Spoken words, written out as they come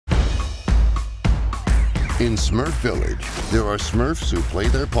In Smurf Village, there are Smurfs who play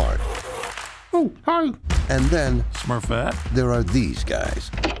their part. Oh, hi. And then Smurfette. there are these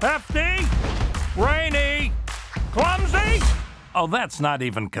guys. Hefty, rainy, clumsy. Oh, that's not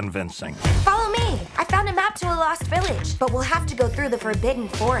even convincing. Follow me. I found a map to a lost village, but we'll have to go through the Forbidden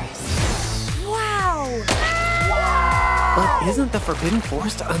Forest. Wow! But isn't the Forbidden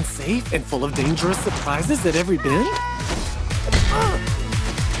Forest unsafe and full of dangerous surprises at every bend?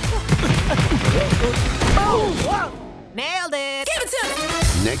 Nailed it! Give it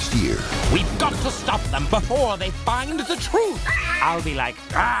to me! Next year, We've got to stop them before they find the truth. I'll be like,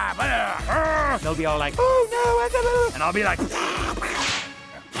 they'll be all like, oh no, and I'll be like,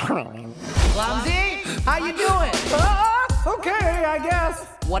 Clumsy, how you doing? Okay, I guess.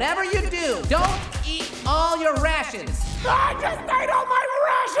 Whatever you do, don't eat all your rations. I just ate all my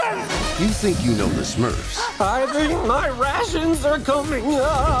rations! you think you know the Smurfs, I think my rations are coming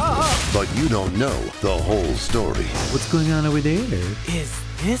up. but you don't know the whole story. What's going on over there? Is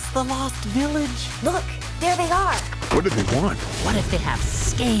this the lost village? Look, there they are. What do they want? What if they have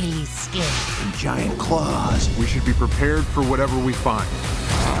scaly skin? And giant claws. We should be prepared for whatever we find.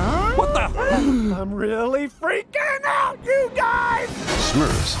 What the? I'm really freaking out, you guys!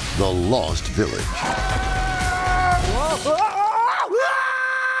 Smurfs, the Lost Village.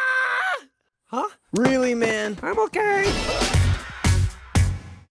 Huh? Really, man? I'm okay.